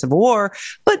slavery and the Civil War,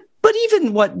 but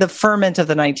even what the ferment of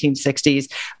the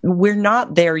 1960s, we're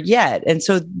not there yet. And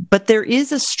so, but there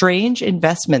is a strange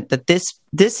investment that this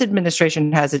this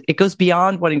administration has it goes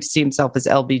beyond wanting to see himself as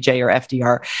LBJ or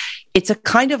FDR. It's a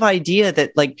kind of idea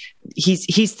that like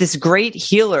he's this great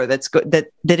healer that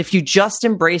if you just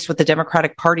embrace what the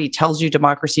Democratic Party tells you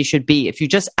democracy should be, if you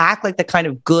just act like the kind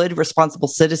of good, responsible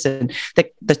citizen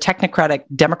that the technocratic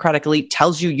Democratic elite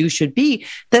tells you should be,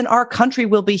 then our country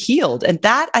will be healed. And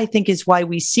that, I think, is why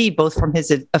we see both from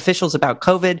his officials about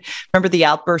COVID. Remember the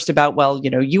outburst about, well,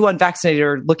 you unvaccinated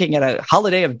are looking at a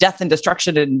holiday of death and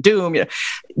destruction and doom.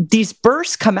 These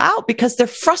bursts come out because they're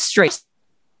frustrated.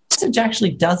 The message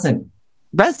actually doesn't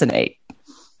resonate.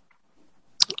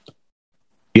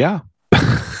 Yeah.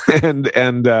 and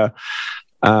I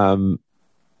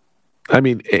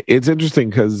mean, it's interesting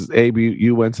because Abe,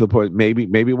 you went to the point, maybe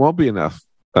it won't be enough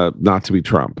not to be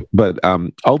Trump, but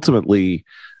ultimately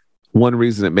one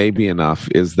reason it may be enough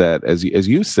is that as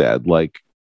you said, like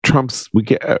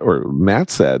Matt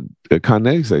said,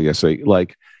 Con said yesterday,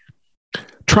 like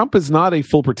Trump is not a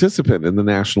full participant in the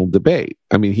national debate.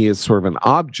 I mean, he is sort of an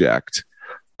object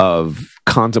of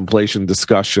contemplation,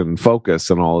 discussion, focus,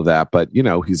 and all of that. But,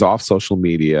 he's off social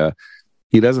media.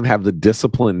 He doesn't have the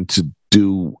discipline to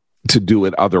do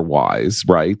it otherwise,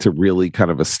 right? To really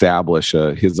kind of establish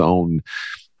his own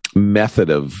method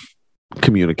of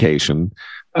communication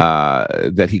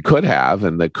that he could have,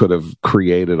 and that could have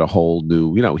created a whole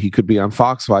new, he could be on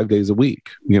Fox 5 days a week,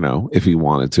 if he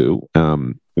wanted to,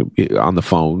 on the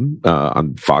phone,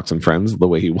 on Fox and Friends, the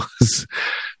way he was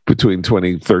between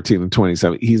 2013 and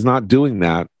 2017. He's not doing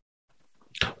that.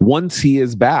 Once he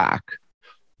is back,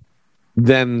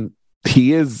 then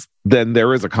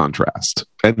there is a contrast,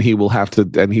 and he will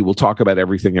talk about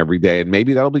everything every day, and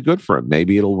maybe that'll be good for him.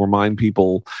 Maybe it'll remind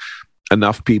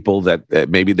enough people that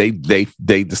maybe they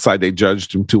decide they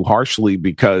judged him too harshly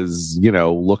because,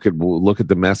 look at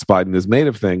the mess Biden has made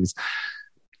of things.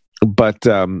 But,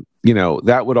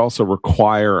 that would also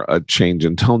require a change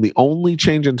in tone. The only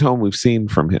change in tone we've seen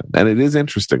from him, and it is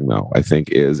interesting though, I think,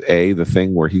 is the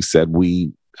thing where he said,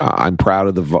 I'm proud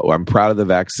of the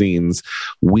vaccines.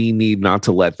 We need not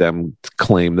to let them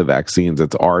claim the vaccines.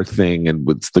 It's our thing, and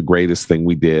it's the greatest thing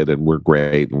we did, and we're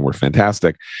great and we're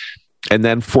fantastic. And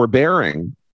then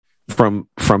forbearing from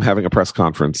having a press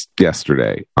conference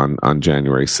yesterday on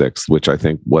January 6th, which I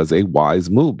think was a wise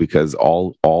move, because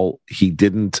he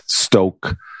didn't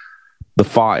stoke the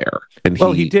fire. And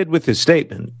he did with his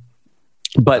statement.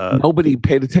 But nobody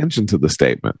paid attention to the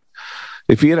statement.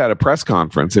 If he had a press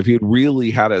conference, if he had really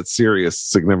had a serious,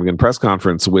 significant press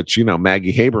conference, which,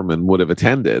 Maggie Haberman would have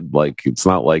attended, like, it's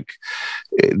not like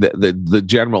the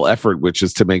general effort, which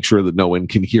is to make sure that no one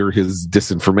can hear his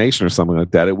disinformation or something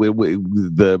like that. It would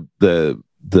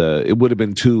have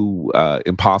been too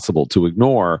impossible to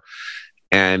ignore.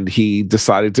 And he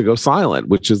decided to go silent,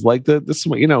 which is like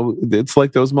it's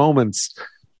like those moments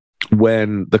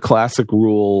when the classic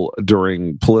rule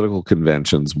during political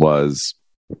conventions was,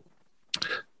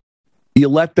 you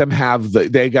let them have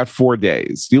they got 4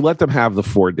 days. You let them have the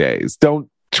 4 days. Don't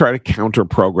try to counter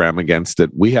program against it.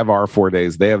 We have our 4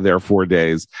 days. They have their 4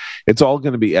 days. It's all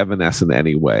going to be evanescent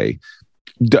anyway.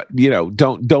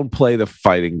 Don't play the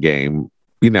fighting game.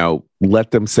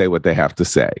 Let them say what they have to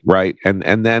say. Right.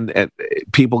 And then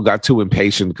people got too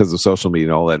impatient because of social media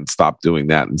and all that, and stopped doing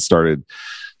that and started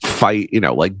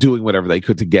doing whatever they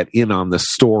could to get in on the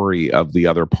story of the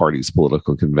other party's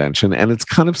political convention. And it's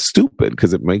kind of stupid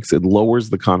because it lowers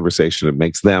the conversation. It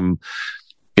makes them,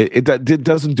 it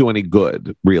doesn't do any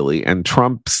good, really. And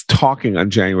Trump's talking on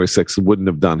January 6th wouldn't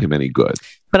have done him any good.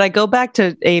 But I go back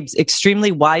to Abe's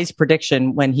extremely wise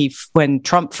prediction when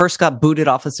Trump first got booted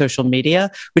off of social media,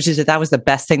 which is that was the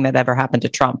best thing that ever happened to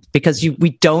Trump, because we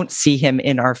don't see him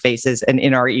in our faces and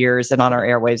in our ears and on our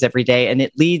airwaves every day. And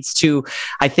it leads to,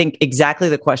 I think, exactly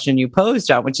the question you posed,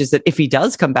 John, which is that if he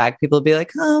does come back, people will be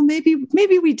like, oh, maybe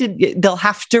we did. They'll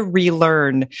have to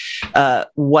relearn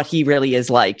what he really is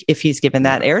like if he's given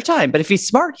that airtime. But if he's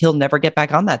smart, he'll never get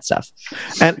back on that stuff.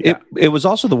 And it was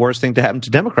also the worst thing to happen to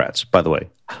Democrats, by the way.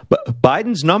 But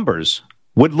Biden's numbers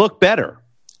would look better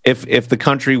if the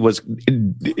country was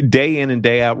day in and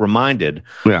day out reminded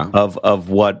of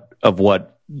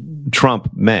what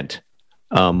Trump meant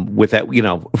with that,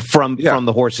 from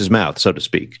the horse's mouth, so to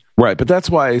speak. Right, but that's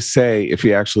why I say if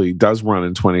he actually does run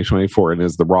in 2024 and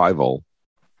is the rival,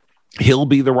 he'll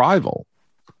be the rival.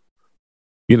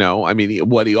 I mean,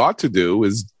 what he ought to do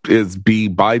is be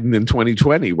Biden in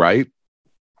 2020, right?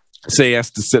 Say he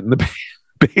has to sit in the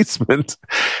basement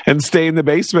and stay in the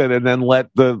basement, and then let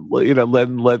the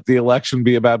election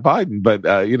be about Biden. But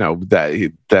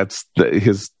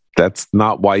that's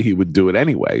not why he would do it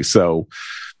anyway. So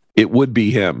it would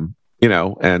be him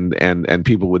and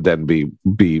people would then be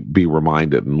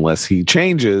reminded, unless he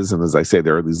changes. And as I say,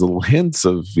 there are these little hints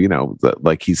of,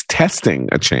 like he's testing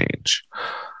a change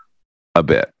a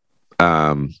bit.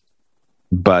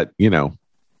 But,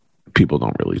 people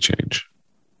don't really change.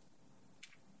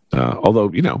 Although,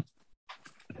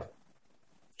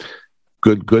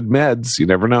 good meds, you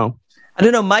never know. I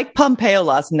don't know. Mike Pompeo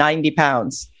lost 90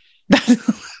 pounds.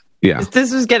 Yeah.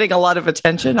 This was getting a lot of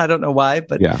attention. I don't know why,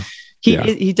 but yeah.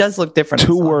 He does look different.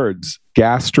 2 words,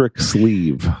 gastric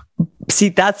sleeve. See,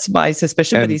 that's my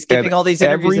suspicion, but he's giving all these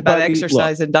interviews about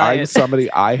exercise and diet.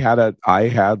 I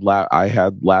had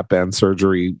lap band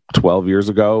surgery 12 years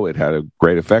ago. It had a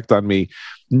great effect on me.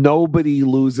 Nobody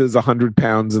loses 100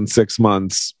 pounds in 6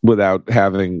 months without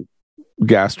having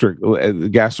gastric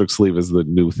sleeve is the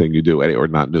new thing you do, or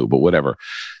not new, but whatever.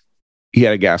 He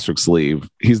had a gastric sleeve.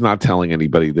 He's not telling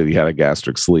anybody that he had a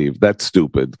gastric sleeve. That's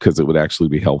stupid, because it would actually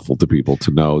be helpful to people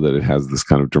to know that it has this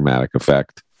kind of dramatic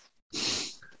effect.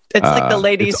 It's like the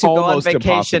ladies who go on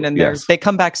vacation and they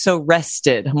come back so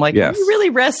rested. I'm like, are you really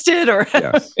rested? Or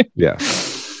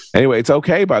yes. Anyway, it's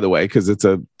okay, by the way, because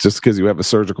just because you have a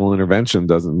surgical intervention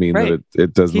doesn't mean that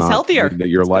it does not healthier. Mean that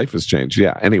your life has changed.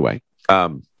 Yeah. Anyway,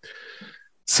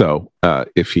 so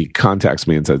if he contacts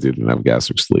me and says he didn't have a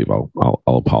gastric sleeve, I'll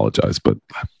apologize, but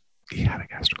he had a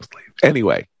gastric sleeve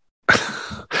anyway.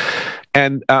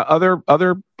 And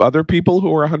other people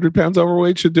who are 100 pounds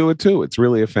overweight should do it too. It's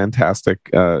really a fantastic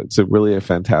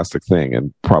thing,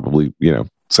 and probably,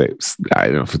 I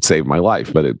don't know if it saved my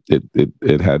life, but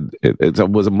it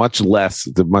was a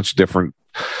much different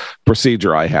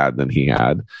procedure I had than he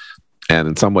had, and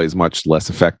in some ways much less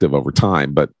effective over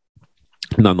time, but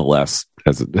nonetheless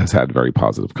has had very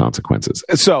positive consequences.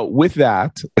 So with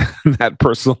that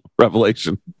personal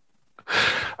revelation,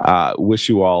 wish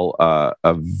you all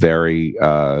a very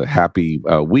happy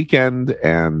weekend,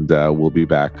 and we'll be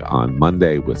back on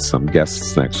Monday with some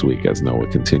guests next week as Noah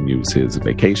continues his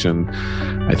vacation.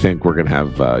 I think we're going to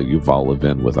have Yuval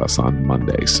Levin with us on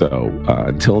Monday. So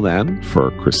until then, for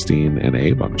Christine and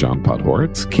Abe, I'm John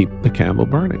Podhoretz. Keep the candle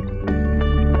burning.